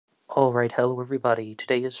Alright, hello everybody.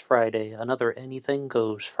 Today is Friday, another Anything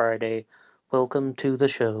Goes Friday. Welcome to the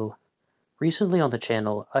show. Recently on the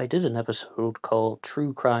channel, I did an episode called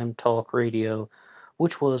True Crime Talk Radio,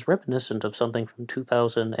 which was reminiscent of something from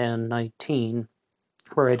 2019,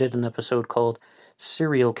 where I did an episode called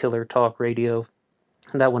Serial Killer Talk Radio,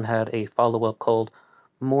 and that one had a follow-up called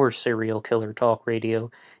More Serial Killer Talk Radio.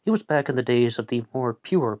 It was back in the days of the more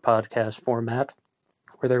pure podcast format,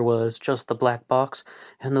 where there was just the black box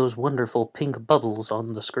and those wonderful pink bubbles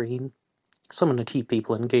on the screen, something to keep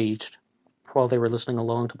people engaged while they were listening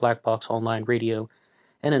along to Black Box Online Radio.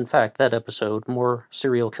 And in fact, that episode, More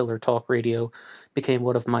Serial Killer Talk Radio, became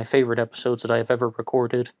one of my favorite episodes that I have ever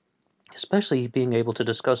recorded, especially being able to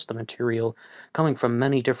discuss the material coming from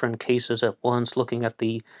many different cases at once, looking at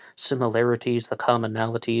the similarities, the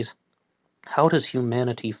commonalities. How does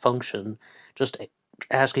humanity function? Just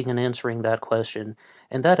asking and answering that question,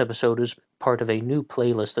 and that episode is part of a new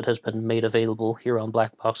playlist that has been made available here on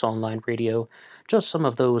Black Box Online Radio. Just some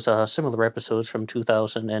of those similar episodes from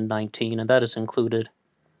 2019, and that is included.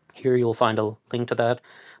 Here you'll find a link to that.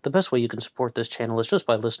 The best way you can support this channel is just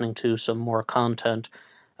by listening to some more content.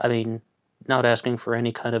 I mean, not asking for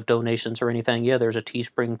any kind of donations or anything. Yeah, there's a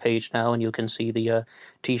Teespring page now, and you can see the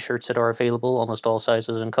t-shirts that are available. Almost all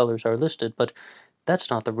sizes and colors are listed, but that's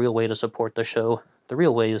not the real way to support the show. The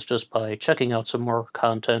real way is just by checking out some more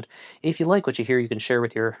content. If you like what you hear, you can share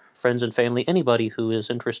with your friends and family, anybody who is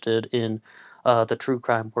interested in the true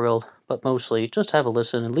crime world, but mostly just have a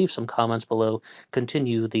listen and leave some comments below.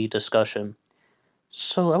 Continue the discussion.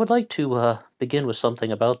 So I would like to begin with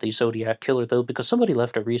something about the Zodiac Killer, though, because somebody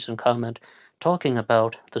left a recent comment talking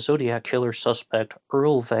about the Zodiac Killer suspect,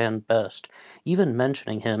 Earl Van Best, even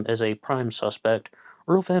mentioning him as a prime suspect.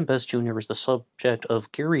 Earl Van Best Jr. is the subject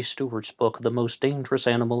of Gary Stewart's book, The Most Dangerous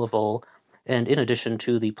Animal of All, and in addition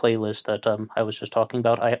to the playlist that I was just talking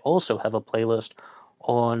about, I also have a playlist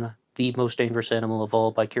on The Most Dangerous Animal of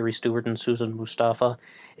All by Gary Stewart and Susan Mustafa,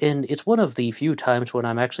 and it's one of the few times when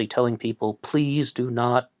I'm actually telling people, please do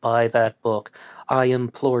not buy that book. I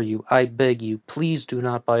implore you, I beg you, please do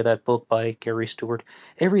not buy that book by Gary Stewart.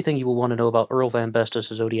 Everything you will want to know about Earl Van Best as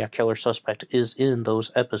a Zodiac Killer suspect is in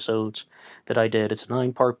those episodes that I did. It's a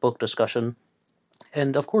 9-part book discussion.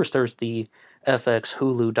 And of course there's the FX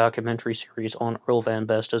Hulu documentary series on Earl Van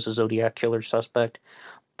Best as a Zodiac Killer suspect.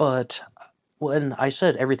 But when I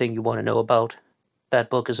said everything you want to know about that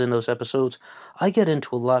book is in those episodes, I get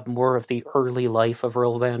into a lot more of the early life of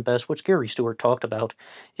Earl Van Best, which Gary Stewart talked about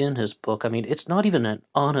in his book. I mean, it's not even an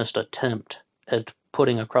honest attempt at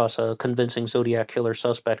putting across a convincing Zodiac Killer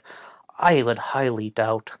suspect. I would highly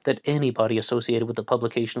doubt that anybody associated with the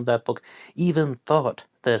publication of that book even thought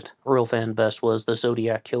that Earl Van Best was the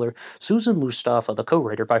Zodiac Killer. Susan Mustafa, the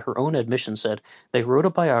co-writer, by her own admission, said they wrote a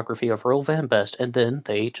biography of Earl Van Best and then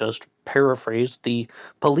they just paraphrased the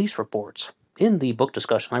police reports. In the book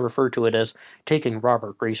discussion, I referred to it as taking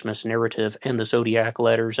Robert Graysmith's narrative and the Zodiac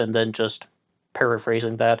letters and then just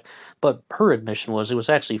paraphrasing that, but her admission was it was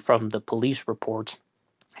actually from the police reports.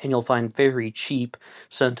 And you'll find very cheap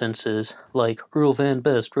sentences like, Earl Van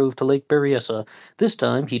Best drove to Lake Berryessa. This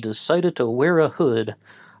time he decided to wear a hood.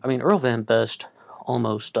 I mean, Earl Van Best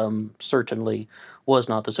almost certainly was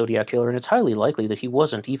not the Zodiac Killer, and it's highly likely that he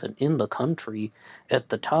wasn't even in the country at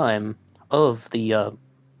the time of the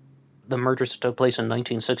murders that took place in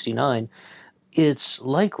 1969. It's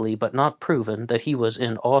likely, but not proven, that he was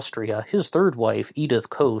in Austria. His third wife, Edith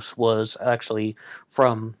Koos, was actually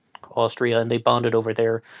from Austria, and they bonded over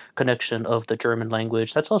their connection of the German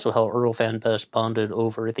language. That's also how Earl Van Best bonded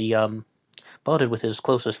with his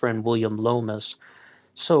closest friend William Lomas.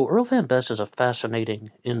 So Earl Van Best is a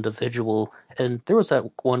fascinating individual, and there was that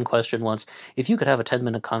one question once, if you could have a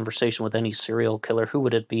 10-minute conversation with any serial killer, who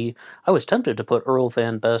would it be? I was tempted to put Earl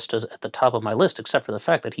Van Best at the top of my list, except for the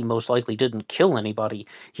fact that he most likely didn't kill anybody.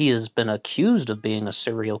 He has been accused of being a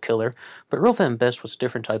serial killer, but Earl Van Best was a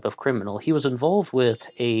different type of criminal. He was involved with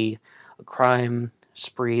a crime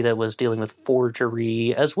spree that was dealing with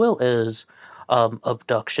forgery, as well as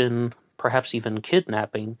abduction, perhaps even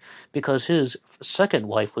kidnapping, because his second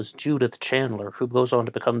wife was Judith Chandler, who goes on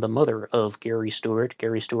to become the mother of Gary Stewart,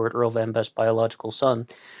 Earl Van Best's biological son.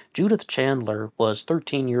 Judith Chandler was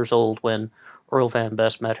 13 years old when Earl Van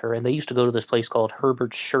Best met her, and they used to go to this place called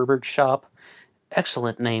Herbert's Sherbert Shop.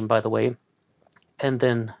 Excellent name, by the way. And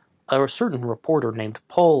then a certain reporter named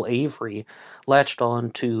Paul Avery latched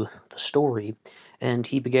on to the story, and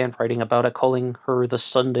he began writing about it, calling her the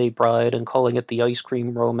Sunday Bride and calling it the ice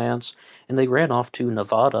cream romance, and they ran off to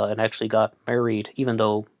Nevada and actually got married, even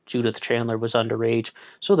though Judith Chandler was underage,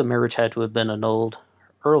 so the marriage had to have been annulled.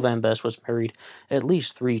 Earl Van Best was married at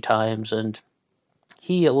least 3 times, and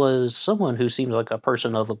He was someone who seems like a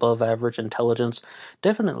person of above average intelligence,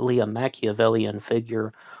 definitely a Machiavellian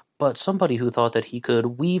figure, but somebody who thought that he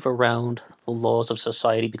could weave around the laws of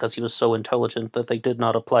society because he was so intelligent that they did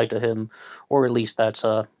not apply to him, or at least that's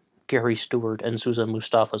Gary Stewart and Susan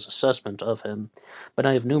Mustafa's assessment of him. But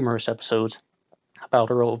I have numerous episodes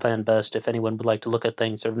about Earl Van Best. If anyone would like to look at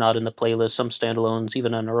things that are not in the playlist, some standalones,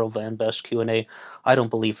 even an Earl Van Best Q&A, I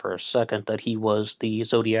don't believe for a second that he was the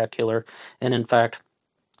Zodiac Killer. And in fact,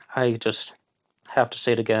 I just have to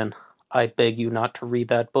say it again. I beg you not to read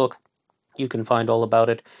that book. You can find all about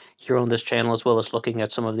it here on this channel, as well as looking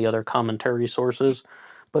at some of the other commentary sources.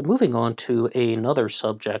 But moving on to another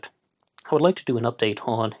subject, I would like to do an update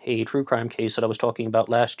on a true crime case that I was talking about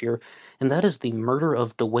last year, and that is the murder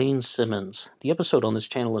of Dwayne Simmons. The episode on this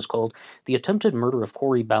channel is called The Attempted Murder of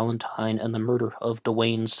Corey Ballantyne and the Murder of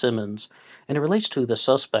Dwayne Simmons, and it relates to the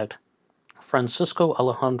suspect, Francisco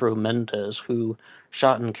Alejandro Mendez, who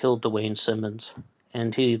shot and killed Dwayne Simmons,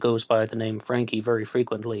 and he goes by the name Frankie very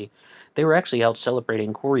frequently. They were actually out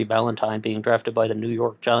celebrating Corey Ballantyne being drafted by the New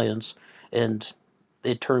York Giants, and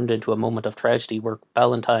it turned into a moment of tragedy where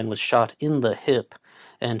Ballantyne was shot in the hip,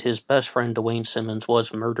 and his best friend Dwayne Simmons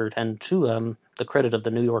was murdered. And to the credit of the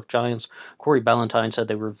New York Giants, Corey Ballantyne said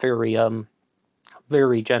they were very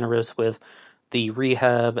generous with the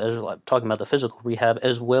rehab, talking about the physical rehab,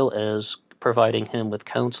 as well as providing him with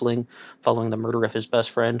counseling following the murder of his best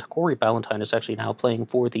friend. Corey Ballantyne is actually now playing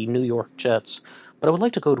for the New York Jets. But I would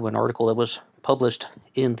like to go to an article that was published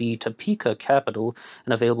in the Topeka Capital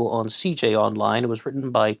and available on CJ Online. It was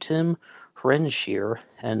written by Tim Renshear,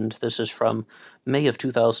 and this is from May of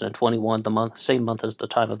 2021, same month as the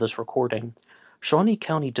time of this recording. Shawnee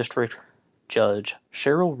County District Judge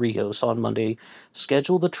Cheryl Rios on Monday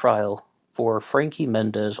scheduled the trial for Frankie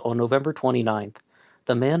Mendez on November 29th,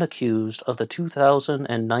 the man accused of the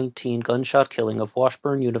 2019 gunshot killing of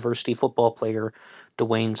Washburn University football player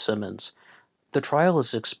Dwayne Simmons. The trial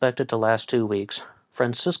is expected to last 2 weeks.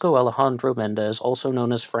 Francisco Alejandro Mendez, also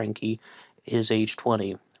known as Frankie, is age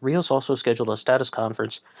 20. Rios also scheduled a status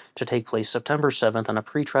conference to take place September 7th, and a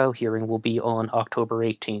pretrial hearing will be on October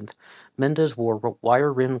 18th. Mendez wore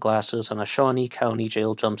wire-rimmed glasses and a Shawnee County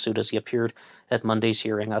jail jumpsuit as he appeared at Monday's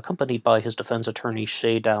hearing, accompanied by his defense attorney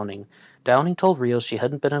Shay Downing. Downing told Rios she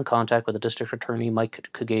hadn't been in contact with the district attorney Mike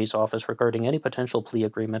Kagay's office regarding any potential plea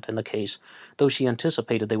agreement in the case, though she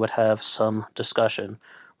anticipated they would have some discussion.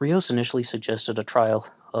 Rios initially suggested a trial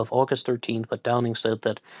of August 13th, but Downing said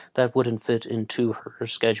that wouldn't fit into her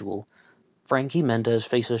schedule. Frankie Mendez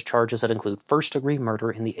faces charges that include first-degree murder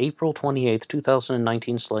in the April 28,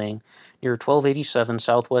 2019 slaying near 1287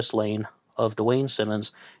 Southwest Lane of Dwayne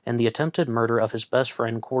Simmons and the attempted murder of his best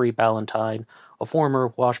friend Corey Ballantyne, a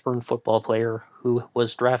former Washburn football player who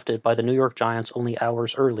was drafted by the New York Giants only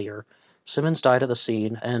hours earlier. Simmons died at the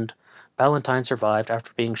scene, and Ballantyne survived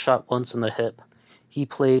after being shot once in the hip. He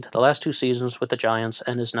played the last 2 seasons with the Giants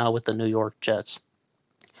and is now with the New York Jets.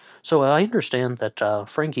 So I understand that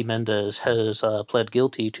Frankie Mendez has pled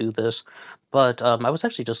guilty to this, but I was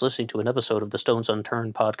actually just listening to an episode of the Stones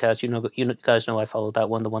Unturned podcast. You guys know I followed that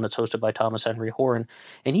one, the one that's hosted by Thomas Henry Horan,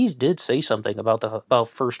 and he did say something about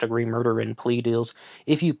first-degree murder and plea deals.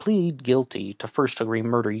 If you plead guilty to first-degree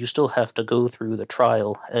murder, you still have to go through the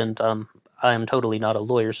trial, and I am totally not a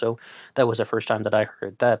lawyer, so that was the first time that I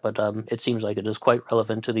heard that, but it seems like it is quite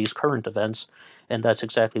relevant to these current events, and that's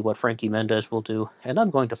exactly what Frankie Mendez will do. And I'm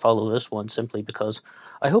going to follow this one simply because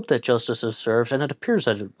I hope that justice is served, and it appears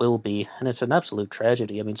that it will be, and it's an absolute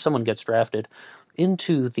tragedy. I mean, someone gets drafted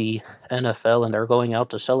into the NFL, and they're going out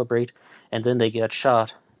to celebrate, and then they get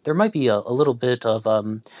shot. There might be a little bit of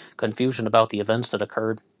confusion about the events that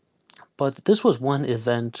occurred, but this was one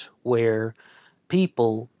event where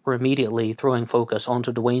people were immediately throwing focus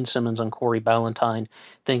onto Dwayne Simmons and Corey Ballantyne,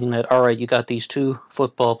 thinking that, all right, you got these 2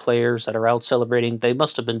 football players that are out celebrating. They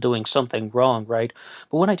must have been doing something wrong, right?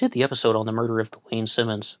 But when I did the episode on the murder of Dwayne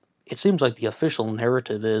Simmons, it seems like the official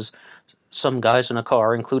narrative is some guys in a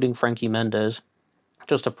car, including Frankie Mendez,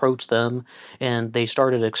 just approached them, and they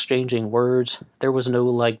started exchanging words. There was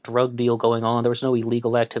no, drug deal going on. There was no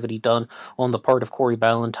illegal activity done on the part of Corey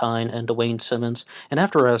Ballantyne and Dwayne Simmons. And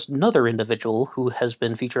after another individual who has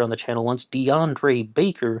been featured on the channel once, DeAndre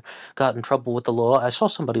Baker, got in trouble with the law, I saw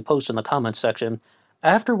somebody post in the comments section,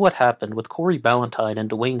 after what happened with Corey Ballantyne and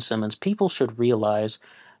Dwayne Simmons, people should realize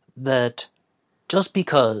that just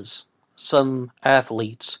because some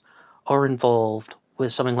athletes are involved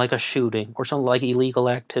with something like a shooting or something like illegal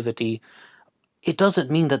activity, it doesn't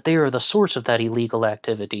mean that they are the source of that illegal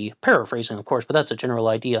activity. Paraphrasing, of course, but that's a general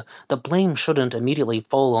idea. The blame shouldn't immediately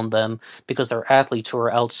fall on them because they're athletes who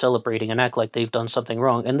are out celebrating and act like they've done something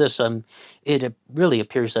wrong. And this, it really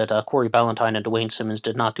appears that Corey Ballantyne and Dwayne Simmons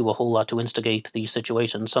did not do a whole lot to instigate the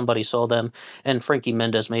situation. Somebody saw them, and Frankie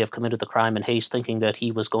Mendez may have committed the crime in haste, thinking that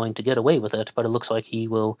he was going to get away with it, but it looks like he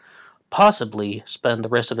will possibly spend the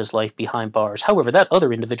rest of his life behind bars. However, that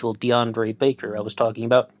other individual, DeAndre Baker, I was talking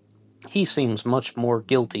about, he seems much more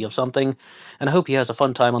guilty of something, and I hope he has a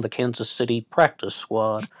fun time on the Kansas City practice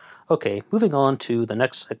squad. Okay, moving on to the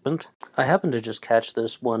next segment. I happened to just catch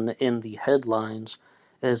this one in the headlines,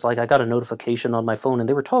 as I got a notification on my phone, and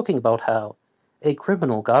they were talking about how a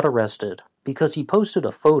criminal got arrested because he posted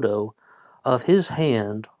a photo of his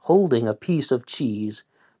hand holding a piece of cheese,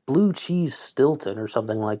 blue cheese Stilton or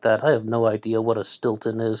something like that. I have no idea what a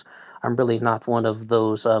Stilton is. I'm really not one of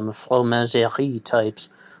those fromagerie types,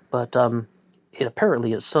 but it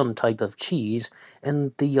apparently is some type of cheese,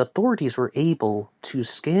 and the authorities were able to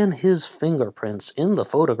scan his fingerprints in the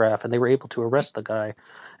photograph, and they were able to arrest the guy.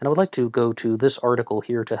 And I would like to go to this article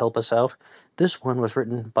here to help us out. This one was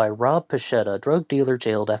written by Rob Pichetta, drug dealer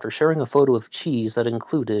jailed after sharing a photo of cheese that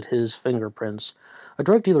included his fingerprints. A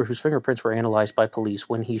drug dealer whose fingerprints were analyzed by police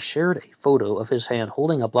when he shared a photo of his hand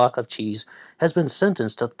holding a block of cheese has been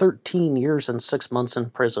sentenced to 13 years and 6 months in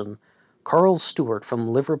prison. Carl Stewart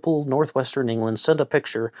from Liverpool, northwestern England, sent a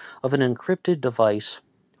picture of an encrypted device,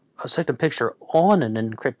 sent a picture on an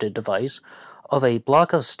encrypted device of a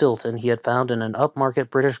block of Stilton he had found in an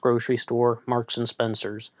upmarket British grocery store, Marks and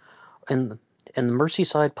Spencer's. And the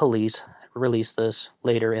Merseyside police released this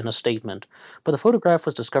later in a statement. But the photograph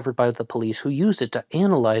was discovered by the police, who used it to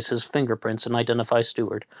analyze his fingerprints and identify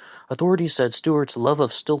Stewart. Authorities said Stewart's love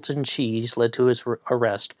of Stilton cheese led to his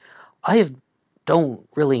arrest. Don't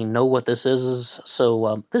really know what this is,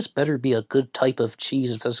 so this better be a good type of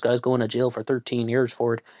cheese if this guy's going to jail for 13 years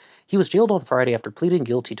for it. He was jailed on Friday after pleading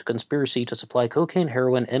guilty to conspiracy to supply cocaine,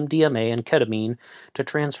 heroin, MDMA, and ketamine to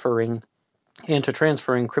transferring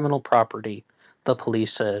criminal property, the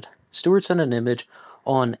police said. Stewart sent an image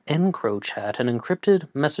on EncroChat, an encrypted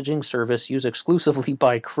messaging service used exclusively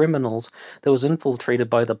by criminals that was infiltrated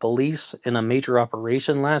by the police in a major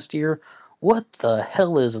operation last year. What the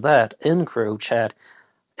hell is that? EncroChat.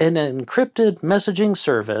 An encrypted messaging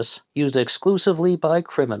service used exclusively by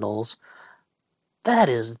criminals. That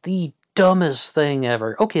is the dumbest thing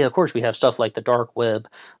ever. Okay, of course we have stuff like the dark web,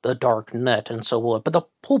 the dark net, and so on, but the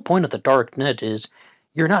whole point of the dark net is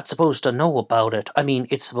you're not supposed to know about it. I mean,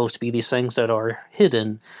 it's supposed to be these things that are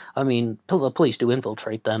hidden. I mean, the police do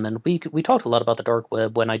infiltrate them, and we talked a lot about the dark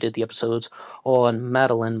web when I did the episodes on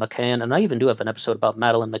Madeleine McCann, and I even do have an episode about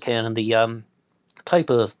Madeleine McCann and the type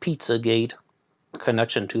of Pizzagate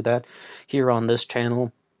connection to that here on this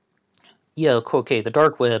channel. Yeah, okay, the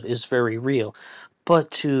dark web is very real.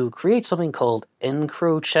 But to create something called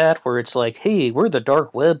EncroChat, where it's like, hey, we're the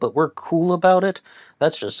dark web, but we're cool about it,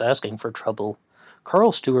 that's just asking for trouble.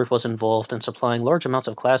 Carl Stewart was involved in supplying large amounts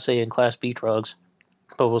of Class A and Class B drugs,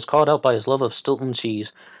 but was caught out by his love of Stilton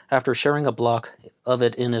cheese after sharing a block of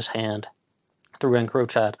it in his hand. Through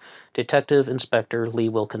EncroChat, Detective Inspector Lee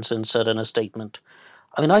Wilkinson said in a statement.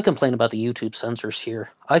 I mean, I complain about the YouTube censors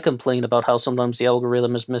here. I complain about how sometimes the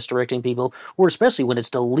algorithm is misdirecting people, or especially when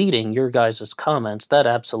it's deleting your guys' comments. That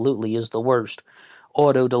absolutely is the worst.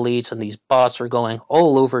 Auto deletes and these bots are going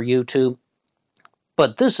all over YouTube.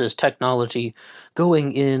 But this is technology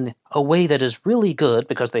going in a way that is really good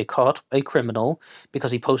because they caught a criminal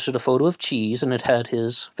because he posted a photo of cheese and it had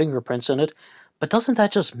his fingerprints in it. But doesn't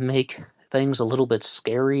that just make things a little bit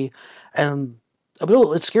scary? And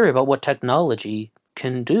it's scary about what technology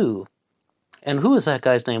can do. And who is that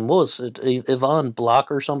guy's name? Was it Yvonne Block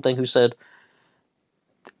or something who said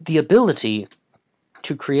the ability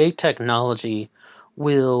to create technology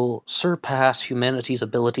will surpass humanity's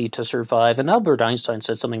ability to survive? And Albert Einstein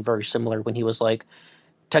said something very similar when he was like,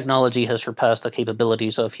 technology has surpassed the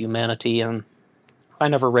capabilities of humanity. And I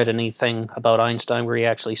never read anything about Einstein where he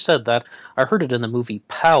actually said that. I heard it in the movie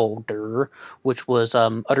Powder, which was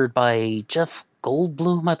uttered by Jeff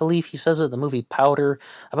Goldblum, I believe he says it, the movie Powder,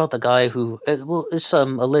 about the guy who, it's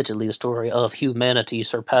allegedly a story of humanity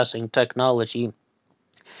surpassing technology.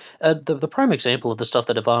 The prime example of the stuff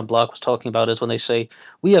that Yvonne Block was talking about is when they say,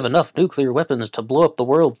 we have enough nuclear weapons to blow up the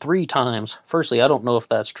world 3 times. Firstly, I don't know if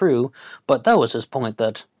that's true, but that was his point,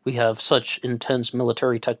 that we have such intense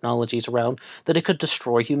military technologies around that it could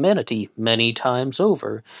destroy humanity many times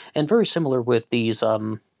over. And very similar with these,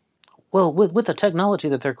 with the technology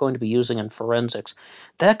that they're going to be using in forensics,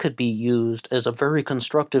 that could be used as a very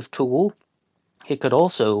constructive tool it could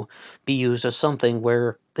also be used as something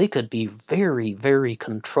where they could be very, very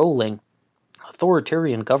controlling.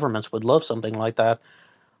 Authoritarian governments would love something like that.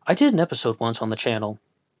 I did an episode once on the channel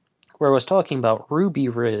where I was talking about Ruby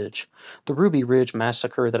Ridge, the Ruby Ridge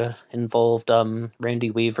massacre that involved Randy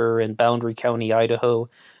Weaver in Boundary County, Idaho,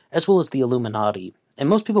 as well as the Illuminati. And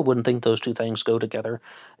most people wouldn't think those two things go together,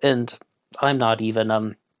 and I'm not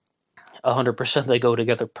even 100% they go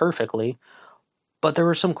together perfectly. But there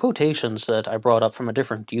were some quotations that I brought up from a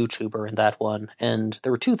different YouTuber in that one, and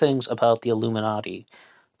there were two things about the Illuminati.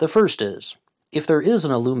 The first is, if there is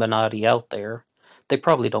an Illuminati out there, they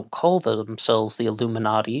probably don't call themselves the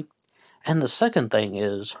Illuminati. And the second thing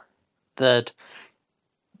is that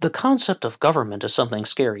the concept of government is something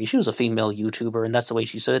scary. She was a female YouTuber, and that's the way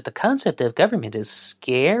she said it. The concept of government is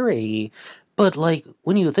scary. But, like,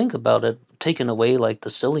 when you think about it, taking away, like, the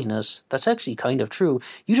silliness, that's actually kind of true.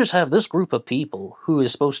 You just have this group of people who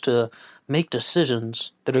is supposed to make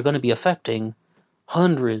decisions that are going to be affecting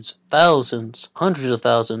hundreds, thousands, hundreds of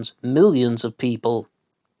thousands, millions of people.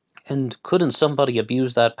 And couldn't somebody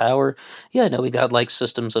abuse that power? Yeah, I know we got, like,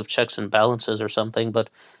 systems of checks and balances or something, but,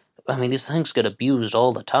 I mean, these things get abused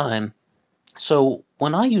all the time. So,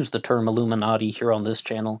 when I use the term Illuminati here on this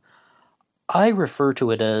channel, I refer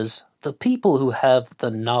to it as the people who have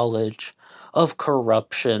the knowledge of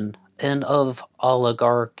corruption and of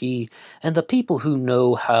oligarchy, and the people who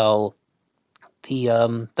know how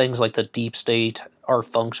the things like the deep state are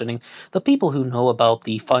functioning, the people who know about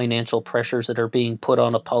the financial pressures that are being put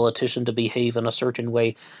on a politician to behave in a certain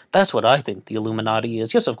way. That's what I think the Illuminati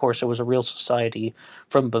is. Yes, of course, there was a real society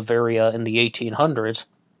from Bavaria in the 1800s,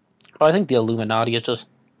 but I think the Illuminati is just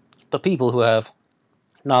the people who have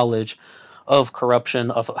knowledge of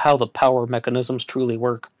corruption, of how the power mechanisms truly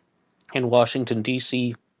work in Washington,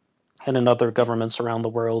 D.C., and in other governments around the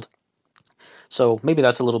world. So maybe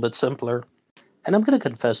that's a little bit simpler. And I'm going to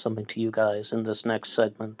confess something to you guys in this next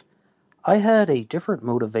segment. I had a different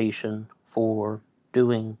motivation for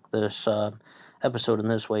doing this episode in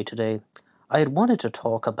this way today. I had wanted to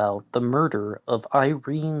talk about the murder of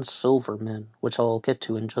Irene Silverman, which I'll get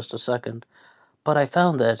to in just a second. But I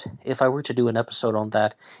found that if I were to do an episode on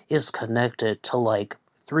that, it's connected to like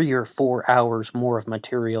 3 or 4 hours more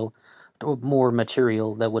material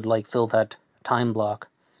that would like fill that time block.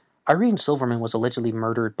 Irene Silverman was allegedly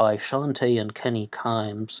murdered by Shantae and Kenny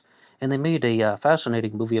Kimes, and they made a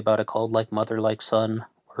fascinating movie about it called Like Mother, Like Son,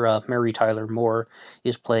 where Mary Tyler Moore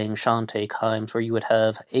is playing Shantae Kimes, where you would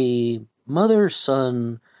have a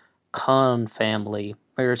mother-son con family,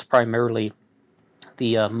 where it's primarily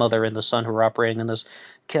the mother and the son who are operating in this.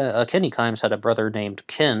 Kenny Kimes had a brother named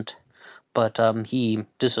Kent, but he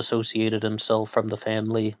disassociated himself from the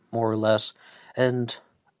family, more or less, and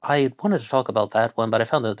I wanted to talk about that one, but I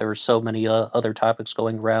found that there were so many other topics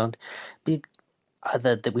going around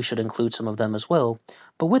that we should include some of them as well.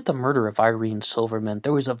 But with the murder of Irene Silverman,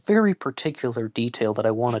 there was a very particular detail that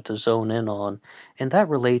I wanted to zone in on, and that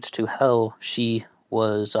relates to how she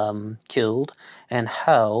was killed and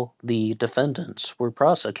how the defendants were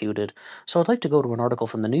prosecuted. So I'd like to go to an article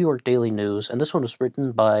from the New York Daily News, and this one was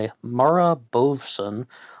written by Mara Bovson,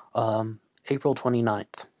 April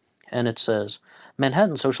 29th. And it says,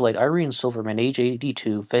 Manhattan socialite Irene Silverman, age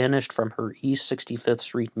 82, vanished from her East 65th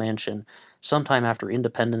Street mansion sometime after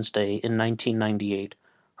Independence Day in 1998.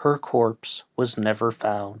 Her corpse was never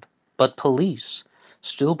found. But police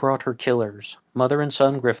still brought her killers, mother and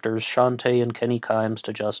son grifters Shantae and Kenny Kimes,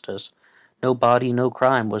 to justice. No body, no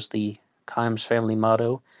crime was the Kimes family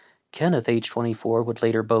motto. Kenneth, age 24, would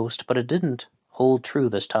later boast, but it didn't hold true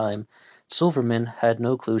this time. Silverman had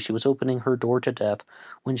no clue she was opening her door to death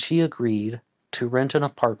when she agreed to rent an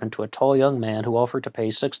apartment to a tall young man who offered to pay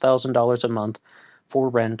 $6,000 a month for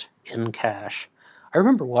rent in cash. I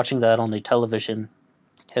remember watching that on the television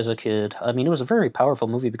as a kid. I mean, it was a very powerful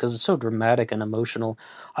movie because it's so dramatic and emotional.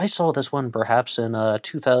 I saw this one perhaps in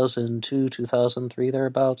 2002, 2003,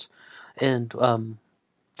 thereabouts, and I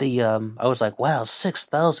was like, wow,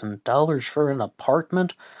 $6,000 for an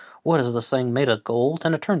apartment? What is this thing, made of gold?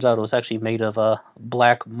 And it turns out it was actually made of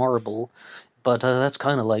black marble, but that's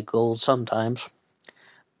kind of like gold sometimes.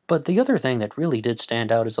 But the other thing that really did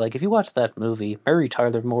stand out is, like, if you watch that movie, Mary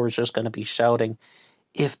Tyler Moore is just going to be shouting,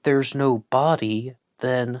 if there's no body,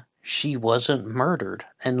 then she wasn't murdered.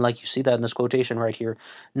 And like you see that in this quotation right here,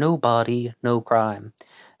 no body, no crime.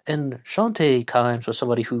 And Shantae Kimes was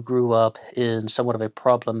somebody who grew up in somewhat of a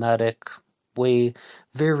problematic way,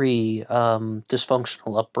 very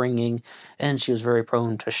dysfunctional upbringing, and she was very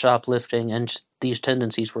prone to shoplifting, and these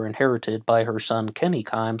tendencies were inherited by her son Kenny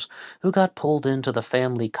Kimes, who got pulled into the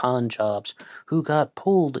family con jobs, who got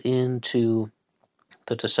pulled into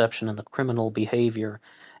the deception and the criminal behavior.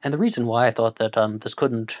 And the reason why I thought that this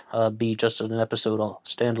couldn't be just an episode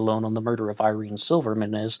standalone on the murder of Irene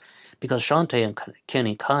Silverman is because Shantae and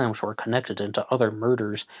Kenny Kimes were connected into other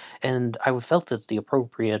murders, and I felt that the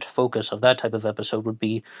appropriate focus of that type of episode would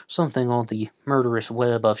be something on the murderous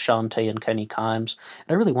web of Shantae and Kenny Kimes.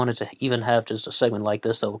 And I really wanted to even have just a segment like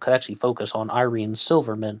this that could actually focus on Irene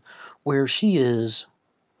Silverman, where she is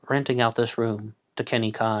renting out this room to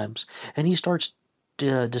Kenny Kimes, and he starts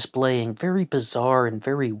displaying very bizarre and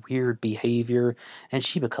very weird behavior, and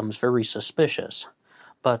she becomes very suspicious.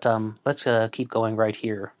 But let's keep going right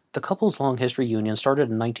here. The couple's long history union started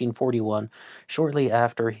in 1941, shortly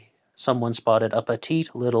after someone spotted a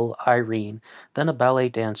petite little Irene, then a ballet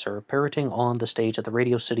dancer, parroting on the stage at the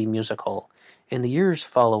Radio City Music Hall. In the years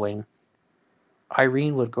following,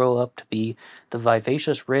 Irene would grow up to be the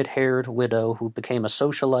vivacious red-haired widow who became a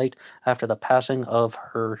socialite after the passing of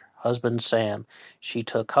her husband Sam. She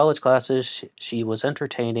took college classes, she was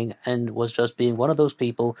entertaining, and was just being one of those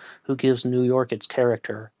people who gives New York its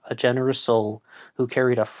character, a generous soul who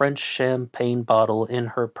carried a French champagne bottle in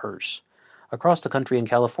her purse. Across the country in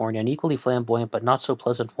California, an equally flamboyant but not so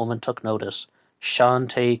pleasant woman took notice,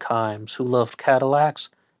 Shantae Kimes, who loved Cadillacs,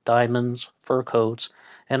 diamonds, fur coats,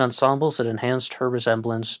 and ensembles that enhanced her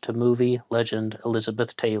resemblance to movie legend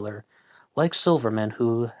Elizabeth Taylor. Like Silverman,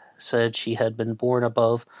 who said she had been born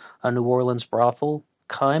above a New Orleans brothel,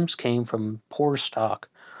 Kimes came from poor stock.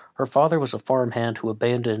 Her father was a farmhand who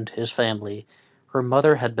abandoned his family. Her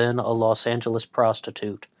mother had been a Los Angeles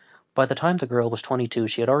prostitute. By the time the girl was 22,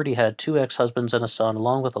 she had already had 2 ex-husbands and a son,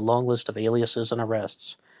 along with a long list of aliases and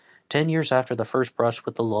arrests. 10 years after the first brush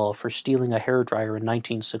with the law for stealing a hairdryer in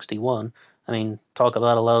 1961, talk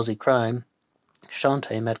about a lousy crime,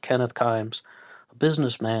 Shantae met Kenneth Kimes, a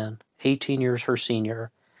businessman, 18 years her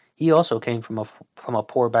senior. He also came from a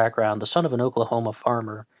poor background, the son of an Oklahoma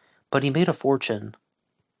farmer, but he made a fortune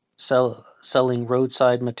selling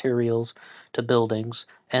roadside materials to buildings,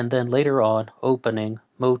 and then later on opening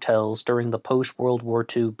motels during the post-World War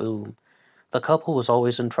II boom. The couple was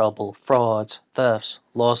always in trouble. Frauds, thefts,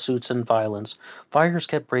 lawsuits, and violence. Fires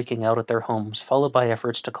kept breaking out at their homes, followed by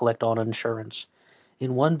efforts to collect on insurance.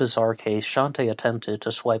 In one bizarre case, Shantae attempted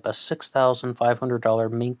to swipe a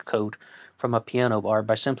 $6,500 mink coat from a piano bar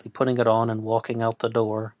by simply putting it on and walking out the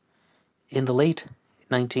door. In the late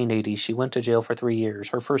 1980s, she went to jail for 3 years,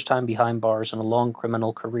 her first time behind bars in a long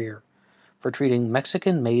criminal career, for treating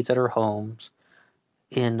Mexican maids at her homes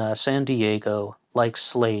in San Diego like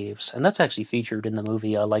slaves. And that's actually featured in the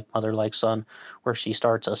movie Like Mother, Like Son, where she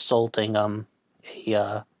starts assaulting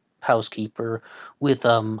a housekeeper with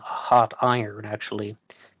a hot iron, actually.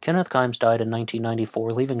 Kenneth Kimes died in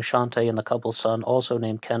 1994, leaving Shantae and the couple's son, also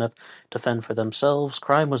named Kenneth, to fend for themselves.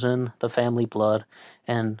 Crime was in the family blood,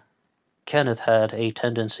 and Kenneth had a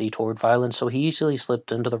tendency toward violence, so he easily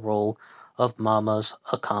slipped into the role of Mama's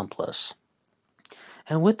accomplice.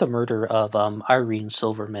 And with the murder of Irene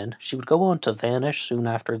Silverman, she would go on to vanish soon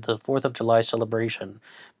after the 4th of July celebration.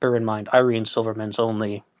 Bear in mind, Irene Silverman's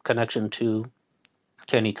only connection to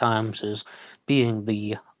Kenny Kimes is being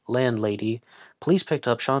the landlady. Police picked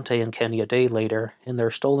up Shantae and Kenny a day later in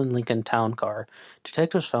their stolen Lincoln Town Car.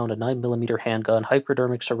 Detectives found a 9mm handgun,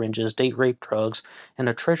 hypodermic syringes, date rape drugs, and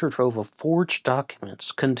a treasure trove of forged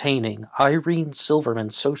documents containing Irene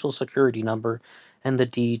Silverman's social security number and the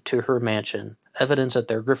deed to her mansion. Evidence at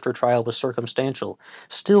their grifter trial was circumstantial.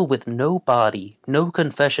 Still, with no body, no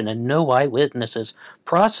confession, and no eyewitnesses,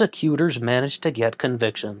 prosecutors managed to get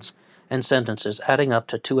convictions and sentences adding up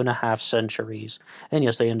to 2.5 centuries. And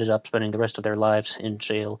yes, they ended up spending the rest of their lives in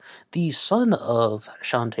jail. The son of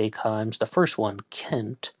Shantae Kimes, the first one,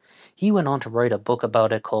 Kent, he went on to write a book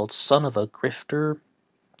about it called Son of a Grifter.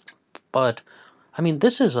 But,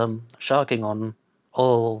 this is shocking on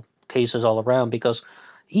all cases all around, because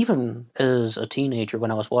even as a teenager,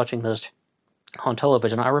 when I was watching this on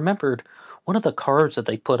television, I remembered one of the cards that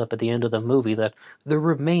they put up at the end of the movie, that the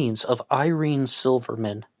remains of Irene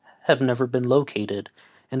Silverman have never been located.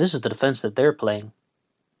 And this is the defense that they're playing.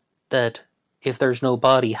 That if there's no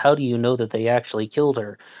body, how do you know that they actually killed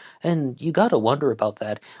her? And you gotta wonder about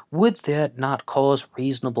that. Would that not cause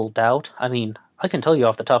reasonable doubt? I can tell you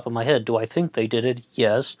off the top of my head, do I think they did it?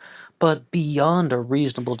 Yes. But beyond a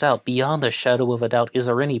reasonable doubt, beyond the shadow of a doubt, is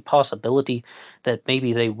there any possibility that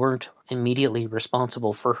maybe they weren't immediately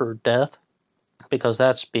responsible for her death? Because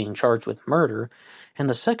that's being charged with murder. And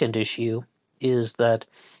the second issue is that,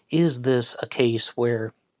 is this a case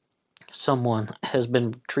where someone has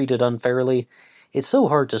been treated unfairly? It's so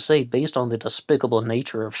hard to say based on the despicable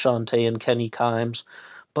nature of Shantae and Kenny Kimes,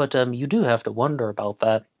 but you do have to wonder about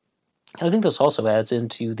that. And I think this also adds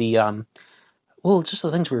into the Well, just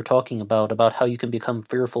the things we were talking about how you can become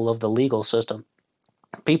fearful of the legal system.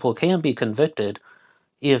 People can be convicted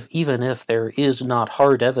even if there is not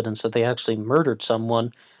hard evidence that they actually murdered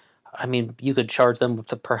someone. I mean, you could charge them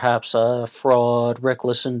with perhaps fraud,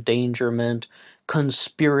 reckless endangerment,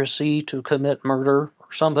 conspiracy to commit murder,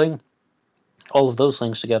 or something. All of those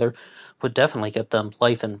things together would definitely get them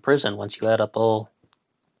life in prison once you add up all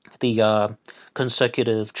the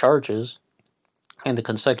consecutive charges and the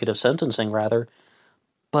consecutive sentencing, rather.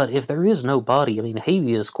 But if there is no body, I mean,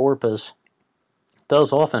 habeas corpus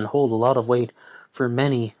does often hold a lot of weight for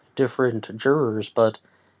many different jurors, but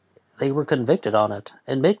they were convicted on it.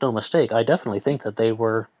 And make no mistake, I definitely think that they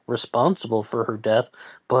were responsible for her death,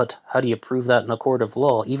 but how do you prove that in a court of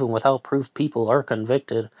law? Even without proof, people are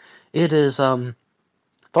convicted. It is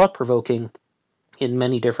thought-provoking in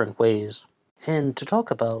many different ways. And to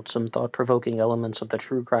talk about some thought-provoking elements of the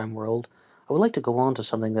true crime world, I would like to go on to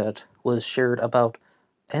something that was shared about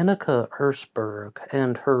Annika Erzberg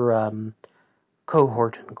and her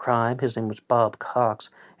cohort in crime. His name was Bob Cox.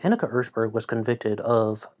 Annika Erzberg was convicted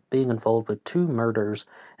of being involved with 2 murders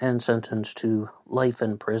and sentenced to life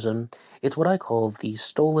in prison. It's what I call the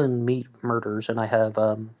stolen meat murders, and I have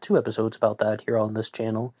 2 episodes about that here on this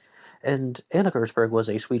channel. And Annika Erzberg was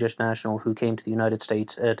a Swedish national who came to the United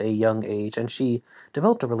States at a young age, and she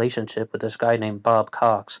developed a relationship with this guy named Bob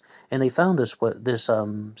Cox. And they found this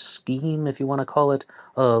scheme, if you want to call it,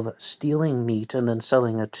 of stealing meat and then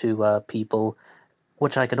selling it to people,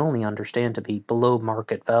 which I can only understand to be below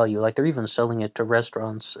market value. Like, they're even selling it to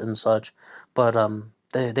restaurants and such, but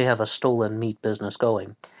they have a stolen meat business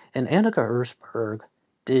going. And Annika Erzberg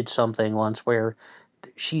did something once where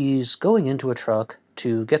she's going into a truck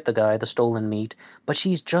to get the guy the stolen meat, but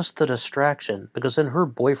she's just the distraction, because then her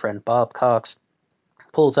boyfriend, Bob Cox,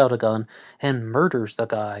 pulls out a gun and murders the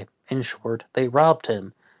guy. In short, they robbed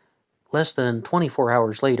him. Less than 24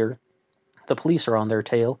 hours later, the police are on their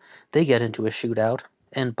tail, they get into a shootout,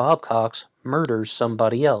 and Bob Cox murders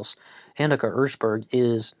somebody else. Annika Erzberg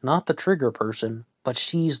is not the trigger person, but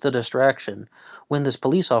she's the distraction. When this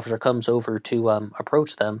police officer comes over to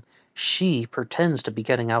approach them, she pretends to be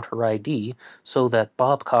getting out her ID so that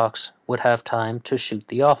Bob Cox would have time to shoot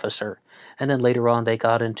the officer. And then later on they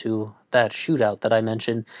got into that shootout that I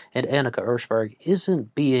mentioned, and Annika Erzberg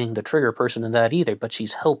isn't being the trigger person in that either, but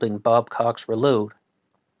she's helping Bob Cox reload.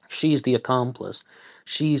 She's the accomplice.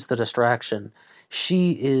 She's the distraction.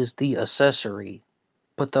 She is the accessory.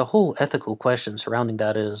 But the whole ethical question surrounding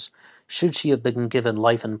that is, should she have been given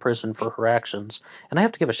life in prison for her actions? And I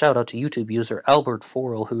have to give a shout out to YouTube user Albert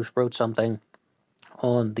Forel, who wrote something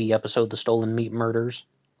on the episode The Stolen Meat Murders.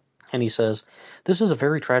 And he says, "This is a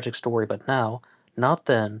very tragic story, but now, not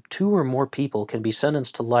then, 2 or more people can be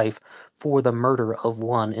sentenced to life for the murder of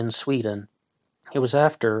one in Sweden. It was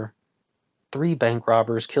after 3 bank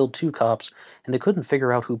robbers killed 2 cops, and they couldn't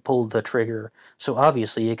figure out who pulled the trigger, so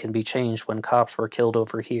obviously it can be changed when cops were killed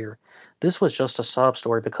over here. This was just a sob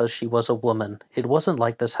story because she was a woman. It wasn't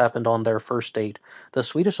like this happened on their first date. The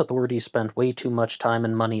Swedish authorities spent way too much time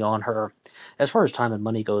and money on her." As far as time and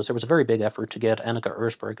money goes, there was a very big effort to get Annika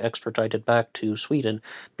Erzberg extradited back to Sweden,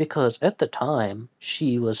 because at the time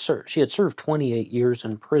she had served 28 years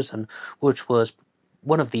in prison, which was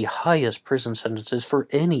one of the highest prison sentences for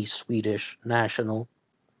any Swedish national.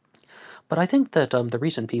 But I think that the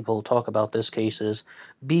reason people talk about this case is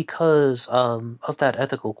because of that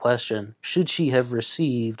ethical question. Should she have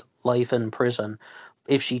received life in prison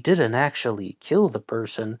if she didn't actually kill the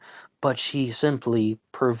person, but she simply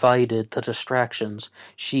provided the distractions?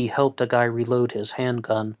 She helped a guy reload his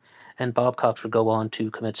handgun, and Bob Cox would go on to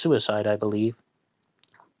commit suicide, I believe.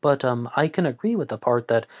 But I can agree with the part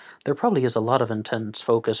that there probably is a lot of intense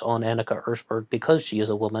focus on Annika Erzberg because she is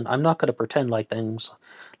a woman. I'm not going to pretend like things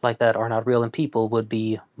like that are not real, and people would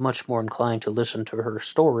be much more inclined to listen to her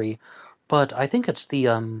story. But I think it's the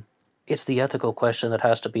ethical question that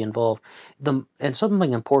has to be involved. And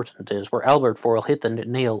something important is where Albert Forel hit the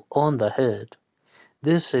nail on the head.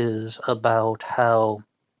 This is about how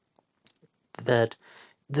that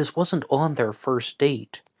this wasn't on their first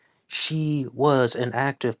date. She was an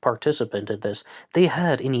active participant in this. They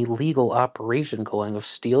had an illegal operation going of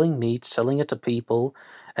stealing meat, selling it to people,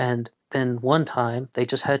 and then one time they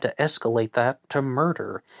just had to escalate that to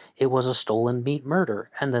murder. It was a stolen meat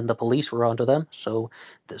murder, and then the police were onto them, so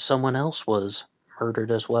someone else was murdered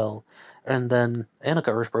as well. And then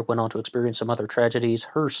Annika Erzberg went on to experience some other tragedies.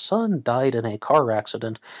 Her son died in a car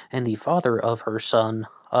accident, and the father of her son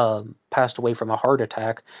passed away from a heart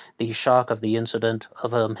attack. The shock of the incident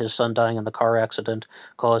of his son dying in the car accident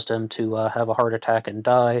caused him to have a heart attack and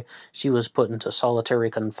die. She was put into solitary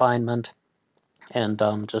confinement and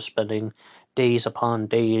just spending days upon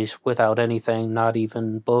days without anything, not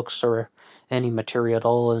even books or any material at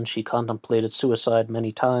all, and she contemplated suicide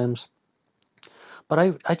many times.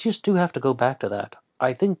 But I just do have to go back to that.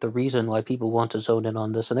 I think the reason why people want to zone in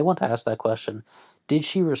on this, and they want to ask that question, did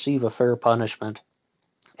she receive a fair punishment?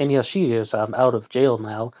 And yes, she is out of jail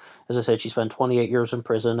now. As I said, she spent 28 years in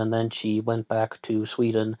prison, and then she went back to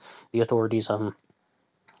Sweden. The authorities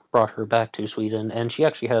brought her back to Sweden, and she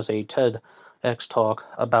actually has a TEDx talk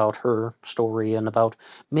about her story and about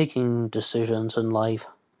making decisions in life.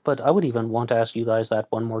 But I would even want to ask you guys that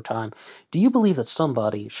one more time. Do you believe that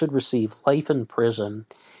somebody should receive life in prison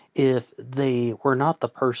if they were not the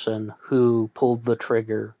person who pulled the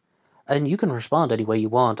trigger? And you can respond any way you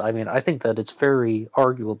want. I mean, I think that it's very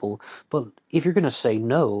arguable. But if you're going to say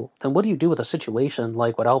no, then what do you do with a situation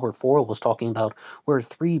like what Albert Foyle was talking about, where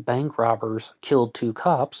 3 bank robbers killed 2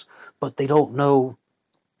 cops, but they don't know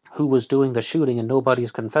who was doing the shooting and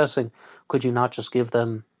nobody's confessing? Could you not just give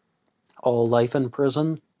them all life in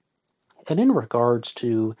prison? And in regards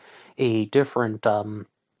to a different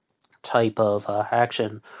type of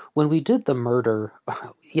action, when we did the murder,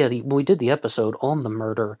 when we did the episode on the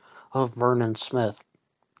murder of Vernon Smith,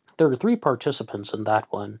 there were 3 participants in that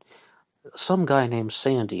one. Some guy named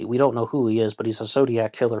Sandy, we don't know who he is, but he's a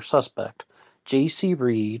Zodiac killer suspect, J.C.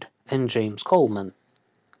 Reed, and James Coleman.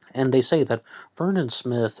 And they say that Vernon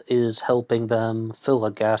Smith is helping them fill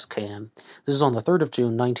a gas can. This is on the 3rd of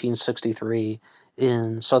June, 1963,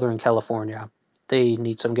 in Southern California. They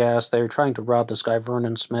need some gas. They're trying to rob this guy,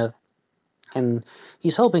 Vernon Smith, and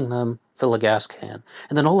he's helping them fill a gas can.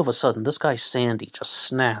 And then all of a sudden, this guy Sandy just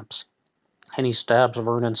snaps, and he stabs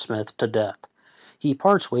Vernon Smith to death. He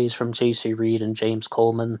parts ways from J.C. Reed and James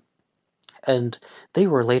Coleman, and they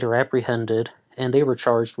were later apprehended, and they were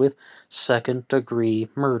charged with second-degree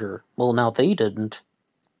murder. Well, now they didn't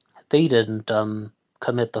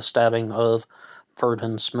commit the stabbing of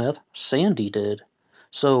Vernon Smith. Sandy did.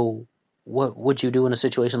 So what would you do in a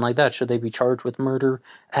situation like that? Should they be charged with murder?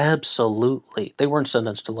 Absolutely. They weren't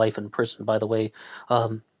sentenced to life in prison, by the way.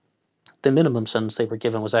 The minimum sentence they were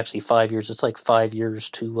given was actually 5 years. It's like 5 years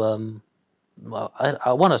to well, I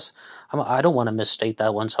don't want to misstate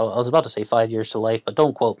that one. So I was about to say 5 years to life, but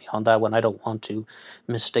don't quote me on that one. I don't want to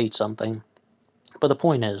misstate something. But the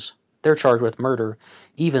point is, they're charged with murder,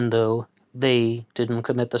 even though they didn't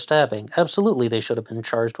commit the stabbing. Absolutely, they should have been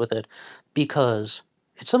charged with it, because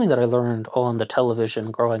it's something that I learned on the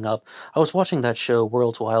television growing up. I was watching that show,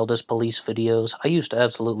 World's Wildest Police Videos. I used to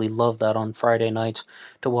absolutely love that on Friday nights,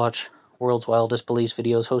 to watch World's Wildest Police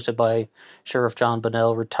Videos, hosted by Sheriff John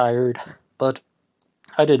Bonnell, retired. But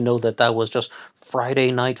I didn't know that that was just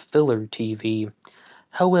Friday night filler TV.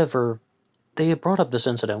 However, they had brought up this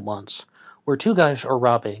incident once, where 2 guys are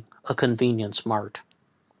robbing a convenience mart.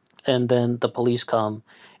 And then the police come,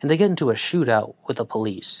 and they get into a shootout with the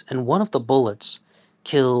police. And one of the bullets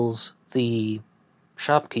kills the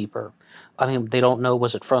shopkeeper. I mean, they don't know,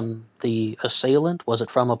 was it from the assailant? Was it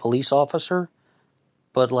from a police officer?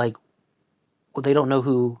 But, they don't know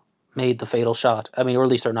who made the fatal shot. I mean, or at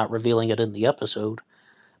least they're not revealing it in the episode.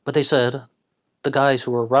 But they said the guys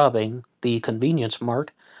who were robbing the convenience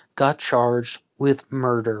mart got charged with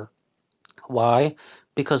murder. Why?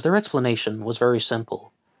 Because their explanation was very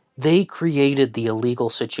simple. They created the illegal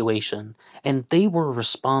situation, and they were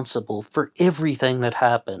responsible for everything that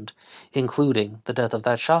happened, including the death of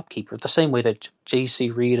that shopkeeper, the same way that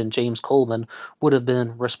J.C. Reed and James Coleman would have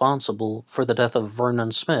been responsible for the death of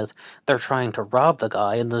Vernon Smith. They're trying to rob the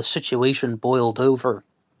guy, and the situation boiled over.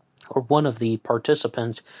 Or one of the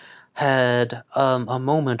participants had a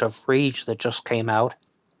moment of rage that just came out,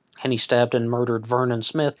 and he stabbed and murdered Vernon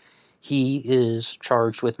Smith. He is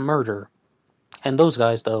charged with murder. And those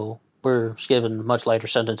guys, though, were given much lighter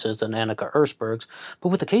sentences than Annika Ersberg's. But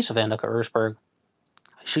with the case of Annika Ersberg,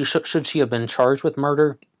 should she have been charged with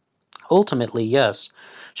murder? Ultimately, yes.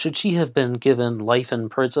 Should she have been given life in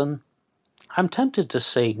prison? I'm tempted to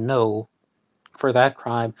say no for that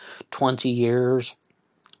crime. 20 years,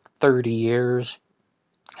 30 years,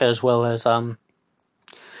 as well as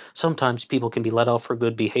sometimes people can be let off for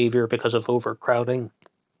good behavior because of overcrowding.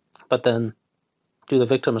 But then, do the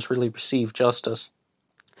victims really receive justice?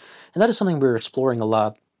 And that is something we were exploring a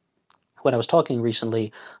lot when I was talking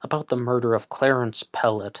recently about the murder of Clarence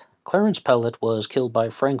Pellet. Clarence Pellet was killed by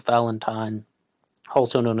Frank Valentine,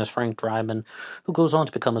 also known as Frank Dryman, who goes on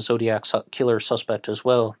to become a Zodiac killer suspect as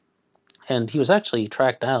well. And he was actually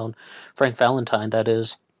tracked down, Frank Valentine, that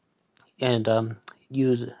is, and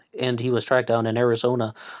he was tracked down in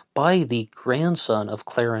Arizona by the grandson of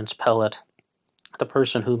Clarence Pellet, the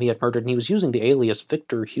person whom he had murdered, and he was using the alias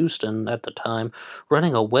Victor Houston at the time,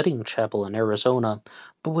 running a wedding chapel in Arizona.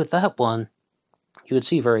 But with that one, you would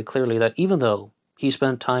see very clearly that even though he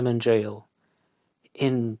spent time in jail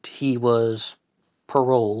and he was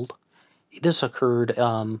paroled, this occurred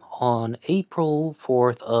on April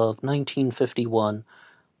 4th of 1951.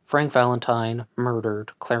 Frank Valentine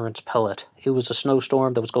murdered Clarence Pellet. It was a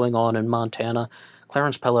snowstorm that was going on in Montana.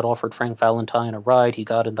 Clarence Pellet offered Frank Valentine a ride. He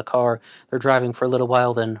got in the car. They're driving for a little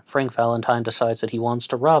while. Then Frank Valentine decides that he wants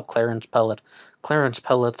to rob Clarence Pellet. Clarence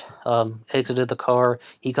Pellet exited the car.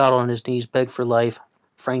 He got on his knees, begged for life.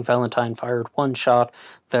 Frank Valentine fired one shot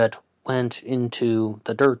that went into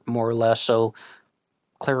the dirt, more or less. So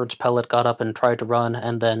Clarence Pellet got up and tried to run,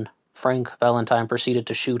 and then Frank Valentine proceeded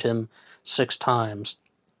to shoot him 6 times.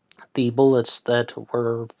 The bullets that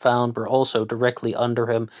were found were also directly under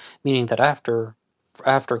him, meaning that after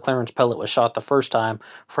Clarence Pellet was shot the first time,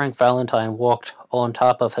 Frank Valentine walked on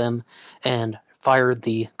top of him and fired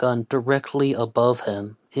the gun directly above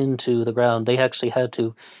him into the ground. They actually had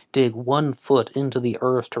to dig 1 foot into the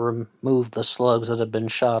earth to remove the slugs that had been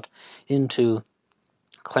shot into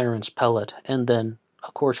Clarence Pellet, and then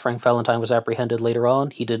of course, Frank Valentine was apprehended later on.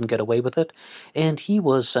 He didn't get away with it, and he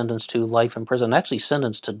was sentenced to life in prison, actually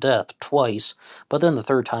sentenced to death twice, but then the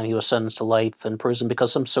third time he was sentenced to life in prison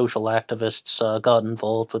because some social activists got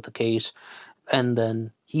involved with the case, and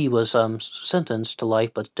then he was sentenced to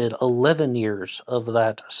life, but did 11 years of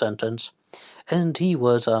that sentence, and he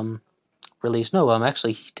was released. No,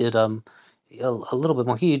 actually, he did a little bit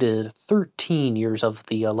more. He did 13 years of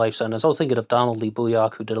the life sentence. I was thinking of Donald Lee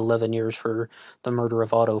Booyock, who did 11 years for the murder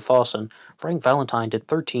of Otto Fawson. Frank Valentine did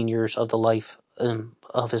 13 years of the life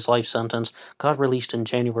of his life sentence, got released in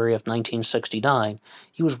January of 1969.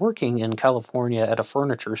 He was working in California at a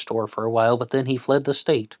furniture store for a while, but then he fled the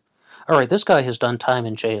state. All right, this guy has done time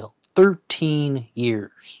in jail. 13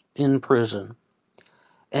 years in prison.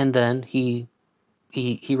 And then he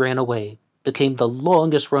ran away, became the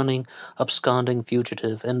longest-running absconding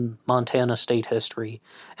fugitive in Montana state history,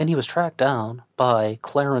 and he was tracked down by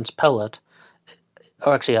Clarence Pellet,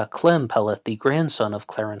 or actually Clem Pellet, the grandson of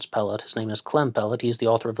Clarence Pellet. His name is Clem Pellet. He's the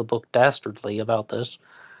author of the book Dastardly about this.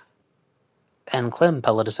 And Clem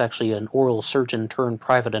Pellet is actually an oral surgeon turned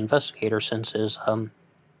private investigator since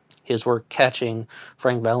his work catching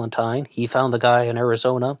Frank Valentine. He found the guy in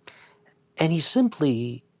Arizona, and he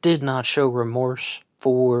simply did not show remorse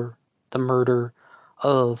for the murder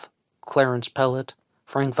of Clarence Pellet.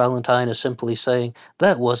 Frank Valentine is simply saying,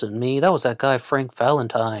 that wasn't me, that was that guy Frank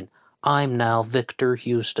Valentine. I'm now Victor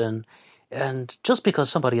Houston. And just because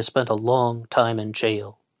somebody has spent a long time in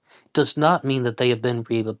jail does not mean that they have been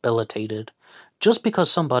rehabilitated. Just because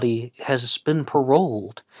somebody has been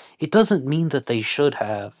paroled, it doesn't mean that they should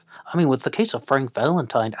have. I mean, with the case of Frank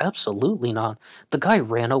Valentine, absolutely not. The guy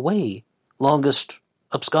ran away. Longest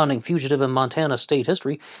absconding fugitive in Montana state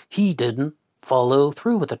history. He didn't follow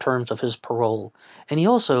through with the terms of his parole, and he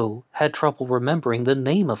also had trouble remembering the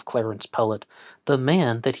name of Clarence Pellet, the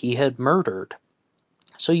man that he had murdered.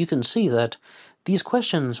 So you can see that these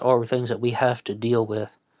questions are things that we have to deal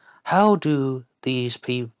with. How do these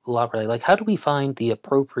people operate? Like, how do we find the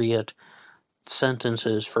appropriate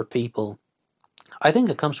sentences for people? I think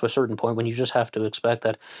it comes to a certain point when you just have to expect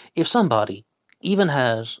that if somebody even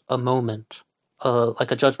has a moment,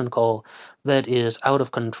 like a judgment call that is out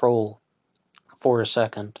of control for a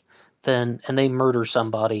second, and they murder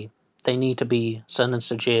somebody, they need to be sentenced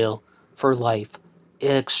to jail for life.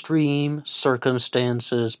 Extreme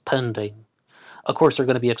circumstances pending. Of course, there are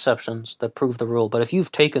going to be exceptions that prove the rule, but if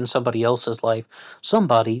you've taken somebody else's life,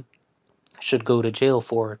 somebody should go to jail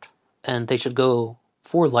for it, and they should go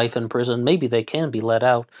for life in prison. Maybe they can be let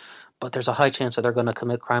out, but there's a high chance that they're going to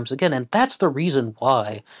commit crimes again, and that's the reason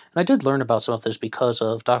why. And I did learn about some of this because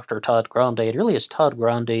of Dr. Todd Grande. It really is Todd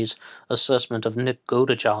Grande's assessment of Nick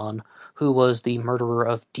Godejohn, who was the murderer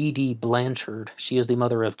of Dee Dee Blanchard. She is the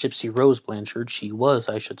mother of Gypsy Rose Blanchard. She was,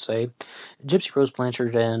 I should say. Gypsy Rose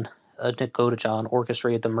Blanchard and Nick Godejohn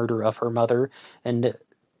orchestrated the murder of her mother, and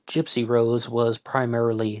Gypsy Rose was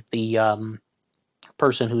primarily the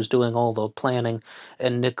person who's doing all the planning,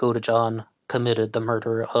 and Nick Godejohn committed the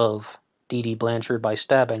murder of Dee Dee Blanchard by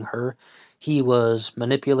stabbing her. He was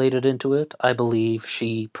manipulated into it. I believe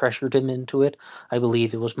she pressured him into it. I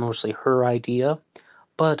believe it was mostly her idea.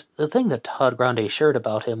 But the thing that Todd Grande shared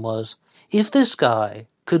about him was, if this guy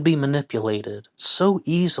could be manipulated so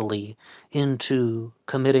easily into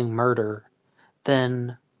committing murder,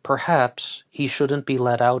 then perhaps he shouldn't be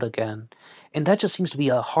let out again. And that just seems to be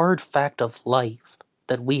a hard fact of life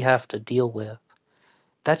that we have to deal with.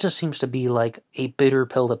 That just seems to be like a bitter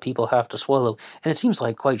pill that people have to swallow. And it seems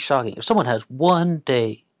like quite shocking. If someone has one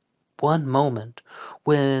day one moment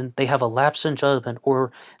when they have a lapse in judgment,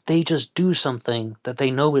 or they just do something that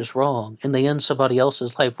they know is wrong, and they end somebody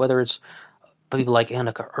else's life, whether it's people like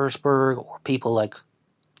Annika Erzberg, or people like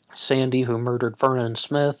Sandy, who murdered Vernon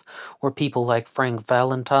Smith, or people like Frank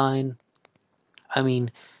Valentine. I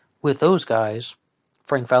mean, with those guys,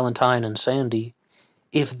 Frank Valentine and Sandy,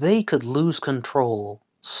 if they could lose control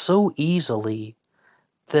so easily,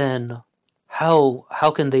 then how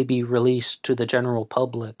can they be released to the general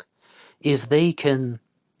public? If they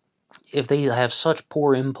have such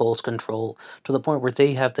poor impulse control to the point where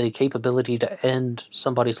they have the capability to end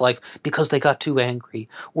somebody's life because they got too angry,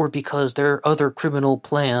 or because their other criminal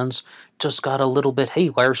plans just got a little bit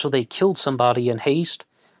haywire, so they killed somebody in haste,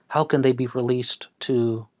 how can they be released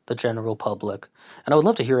to the general public? And I would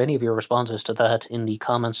love to hear any of your responses to that in the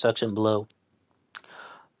comments section below.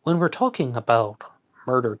 When we're talking about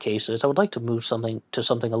murder cases, I would like to move to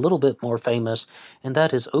something a little bit more famous, and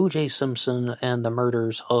that is O.J. Simpson and the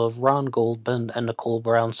murders of Ron Goldman and Nicole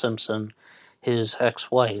Brown Simpson, his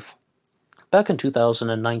ex-wife. Back in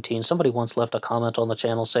 2019, somebody once left a comment on the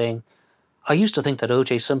channel saying, "I used to think that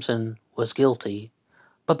O.J. Simpson was guilty,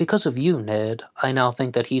 but because of you, Ned, I now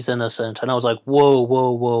think that he's innocent." And I was like,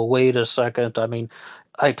 whoa, wait a second. I mean,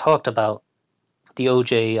 I talked about the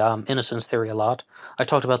O.J. Innocence theory a lot. I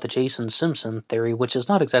talked about the Jason Simpson theory, which is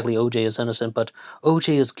not exactly O.J. is innocent, but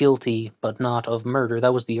O.J. is guilty, but not of murder.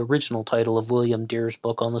 That was the original title of William Dear's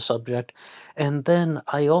book on the subject. And then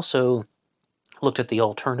I also looked at the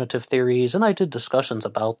alternative theories, and I did discussions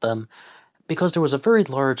about them, because there was a very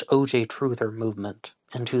large O.J. Truther movement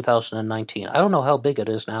in 2019. I don't know how big it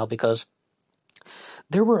is now, because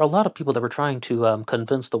there were a lot of people that were trying to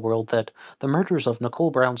convince the world that the murders of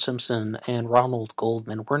Nicole Brown Simpson and Ronald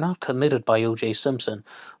Goldman were not committed by O.J. Simpson,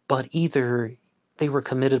 but either they were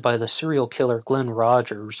committed by the serial killer Glenn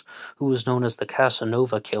Rogers, who was known as the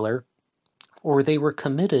Casanova Killer, or they were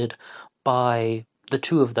committed by the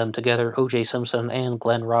two of them together, O.J. Simpson and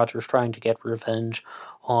Glenn Rogers, trying to get revenge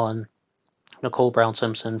on Nicole Brown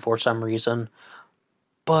Simpson for some reason.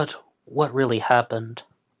 But what really happened?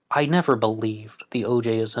 I never believed the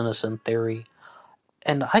O.J. is innocent theory,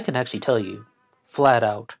 and I can actually tell you, flat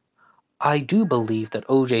out, I do believe that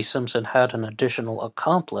O.J. Simpson had an additional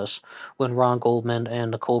accomplice when Ron Goldman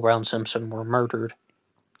and Nicole Brown Simpson were murdered.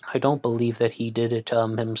 I don't believe that he did it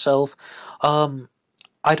himself.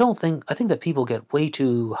 I think that people get way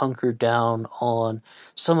too hunkered down on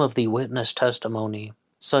some of the witness testimony,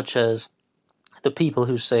 such as the people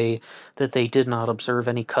who say that they did not observe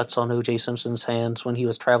any cuts on O.J. Simpson's hands when he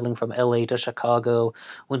was traveling from L.A. to Chicago,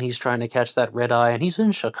 when he's trying to catch that red eye, and he's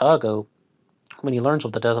in Chicago when he learns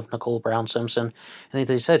of the death of Nicole Brown Simpson, and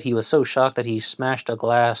they said he was so shocked that he smashed a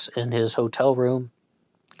glass in his hotel room,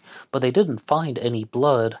 but they didn't find any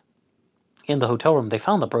blood in the hotel room. They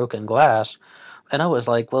found the broken glass, and I was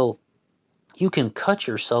like, well, you can cut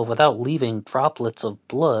yourself without leaving droplets of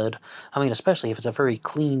blood. I mean, especially if it's a very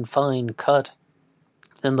clean, fine cut,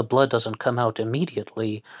 then the blood doesn't come out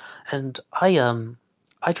immediately. And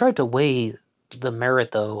I tried to weigh the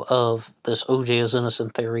merit, though, of this O.J. is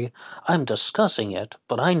innocent theory. I'm discussing it,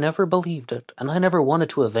 but I never believed it, and I never wanted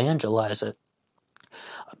to evangelize it.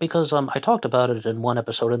 Because I talked about it in one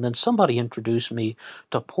episode, and then somebody introduced me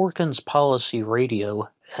to Porkins Policy Radio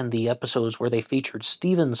and the episodes where they featured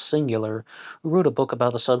Stephen Singular, who wrote a book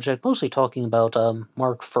about the subject, mostly talking about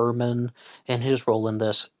Mark Fuhrman and his role in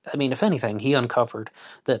this. I mean, if anything, he uncovered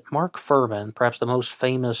that Mark Fuhrman, perhaps the most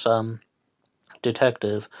famous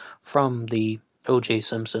detective from the O.J.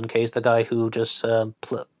 Simpson case, the guy who just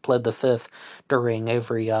pled the fifth during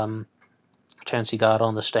every chance he got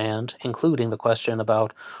on the stand, including the question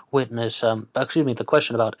about the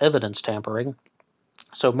question about evidence tampering.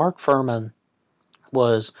 So Mark Fuhrman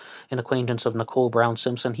was an acquaintance of Nicole Brown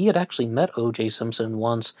Simpson. He had actually met O.J. Simpson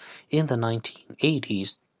once in the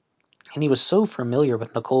 1980s, and he was so familiar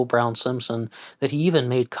with Nicole Brown Simpson that he even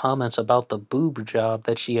made comments about the boob job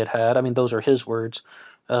that she had had. I mean, those are his words,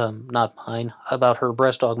 not mine, about her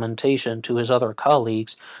breast augmentation to his other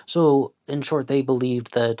colleagues. So, in short, they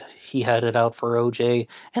believed that he had it out for O.J.,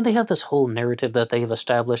 and they have this whole narrative that they've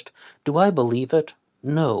established. Do I believe it?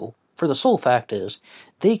 No. For the sole fact is,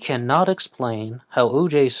 they cannot explain how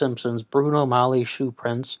O.J. Simpson's Bruno Magli shoe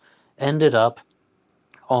prints ended up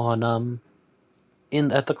on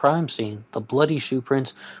at the crime scene, the bloody shoe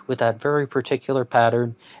prints with that very particular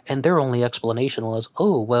pattern, and their only explanation was,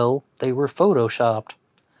 oh, well, they were photoshopped.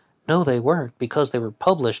 No, they weren't, because they were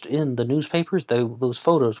published in the newspapers. Those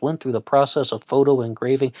photos went through the process of photo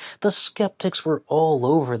engraving. The skeptics were all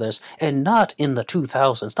over this, and not in the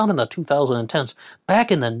 2000s, not in the 2010s,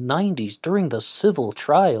 back in the 90s during the civil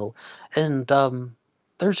trial. And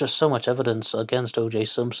there's just so much evidence against O.J.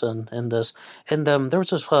 Simpson in this. And there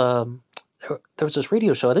was this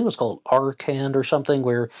radio show, I think it was called Arcand or something,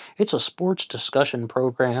 where it's a sports discussion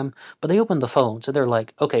program, but they opened the phones and they're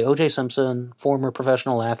like, okay, O.J. Simpson, former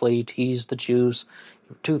professional athlete, he's the juice,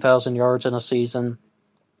 2,000 yards in a season.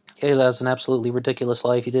 He has an absolutely ridiculous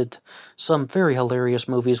life. He did some very hilarious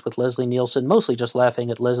movies with Leslie Nielsen, mostly just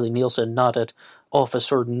laughing at Leslie Nielsen, not at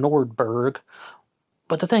Officer Nordberg.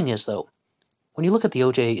 But the thing is, though, when you look at the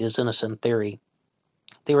O.J. is innocent theory,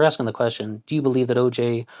 they were asking the question, do you believe that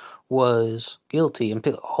O.J. was guilty? And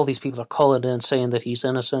all these people are calling in saying that he's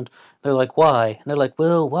innocent. They're like, why? And they're like,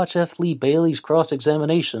 well, watch F. Lee Bailey's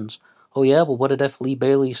cross-examinations. Oh yeah, well, what did F. Lee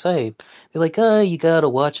Bailey say? They're like, you gotta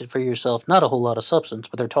watch it for yourself. Not a whole lot of substance,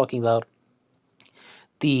 but they're talking about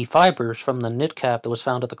the fibers from the knit cap that was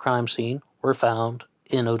found at the crime scene were found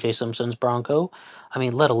in O.J. Simpson's Bronco. I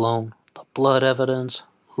mean, let alone the blood evidence,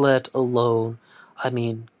 let alone,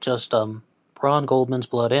 just Ron Goldman's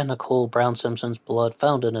blood and Nicole Brown Simpson's blood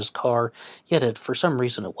found in his car, yet for some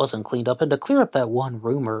reason it wasn't cleaned up. And to clear up that one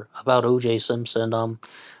rumor about O.J. Simpson,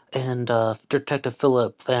 and Detective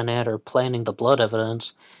Philip Van Adder planning the blood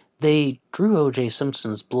evidence, they drew O.J.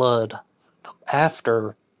 Simpson's blood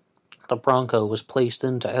after the Bronco was placed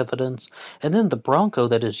into evidence, and then the Bronco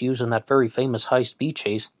that is used in that very famous high-speed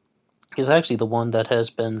chase is actually the one that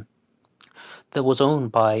was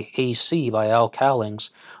owned by AC, by Al Cowlings.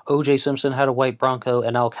 O.J. Simpson had a white Bronco,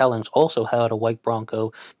 and Al Cowlings also had a white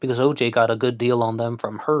Bronco, because O.J. got a good deal on them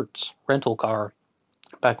from Hertz rental car,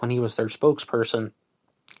 back when he was their spokesperson.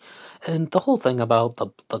 And the whole thing about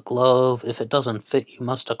the glove, if it doesn't fit, you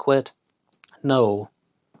must acquit. No.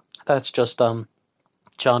 That's just,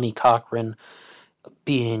 Johnny Cochran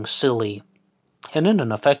being silly. And in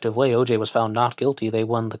an effective way, O.J. was found not guilty. They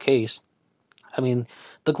won the case. I mean,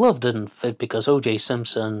 the glove didn't fit because O.J.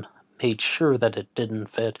 Simpson made sure that it didn't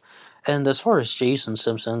fit. And as far as Jason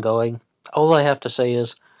Simpson going, all I have to say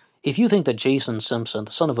is, if you think that Jason Simpson,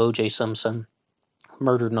 the son of O.J. Simpson,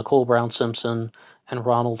 murdered Nicole Brown Simpson and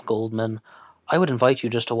Ronald Goldman, I would invite you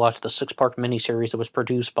just to watch the 6-part miniseries that was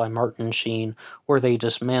produced by Martin Sheen, where they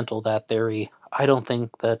dismantle that theory. I don't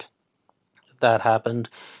think that happened.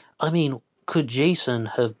 I mean, could Jason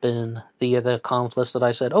have been the accomplice that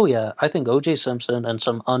I said? Oh yeah, I think O.J. Simpson and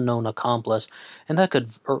some unknown accomplice, and that could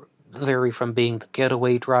vary from being the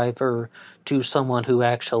getaway driver to someone who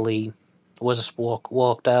actually was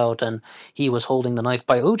walked out and he was holding the knife.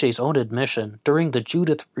 By O.J.'s own admission, during the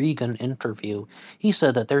Judith Regan interview, he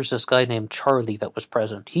said that there's this guy named Charlie that was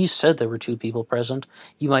present. He said there were 2 people present.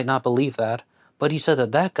 You might not believe that, but he said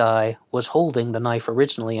that guy was holding the knife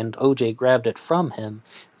originally and O.J. grabbed it from him.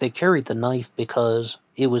 They carried the knife because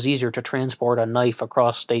it was easier to transport a knife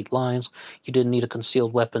across state lines. You didn't need a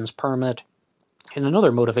concealed weapons permit. And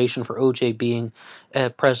another motivation for O.J. being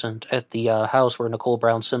present at the house where Nicole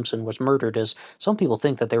Brown Simpson was murdered is some people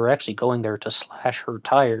think that they were actually going there to slash her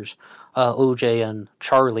tires. O.J. and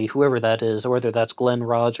Charlie, whoever that is, whether that's Glenn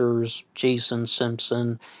Rogers, Jason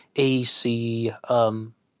Simpson, A.C.,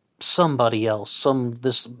 somebody else.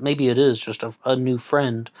 Maybe it is just a new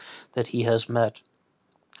friend that he has met.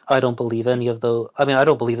 I don't believe I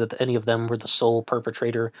don't believe that any of them were the sole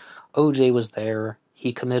perpetrator. O.J. was there.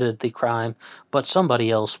 He committed the crime, but somebody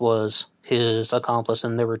else was his accomplice,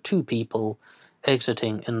 and there were 2 people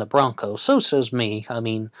exiting in the Bronco. So says me. I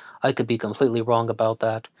mean, I could be completely wrong about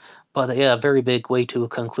that. But yeah, a very big way to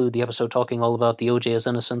conclude the episode talking all about the O.J. is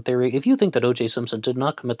innocent theory. If you think that O.J. Simpson did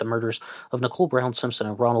not commit the murders of Nicole Brown Simpson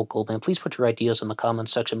and Ronald Goldman, please put your ideas in the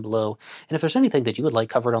comments section below. And if there's anything that you would like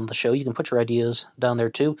covered on the show, you can put your ideas down there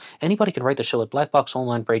too. Anybody can write the show at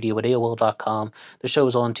blackboxonlineradio@AOL.com. The show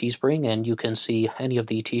is on Teespring, and you can see any of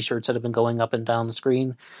the t-shirts that have been going up and down the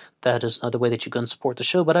screen. That is another way that you can support the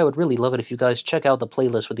show, but I would really love it if you guys check out the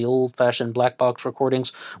playlist with the old-fashioned Black Box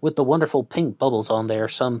recordings with the wonderful pink bubbles on there,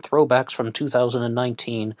 some throwbacks from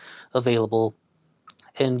 2019 available.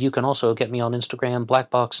 And you can also get me on Instagram,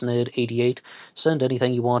 BlackBoxNid88. Send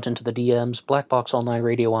anything you want into the DMs, Blackbox Online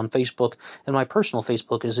Radio on Facebook, and my personal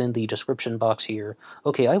Facebook is in the description box here.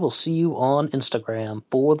 Okay, I will see you on Instagram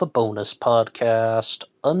for the bonus podcast.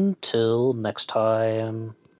 Until next time.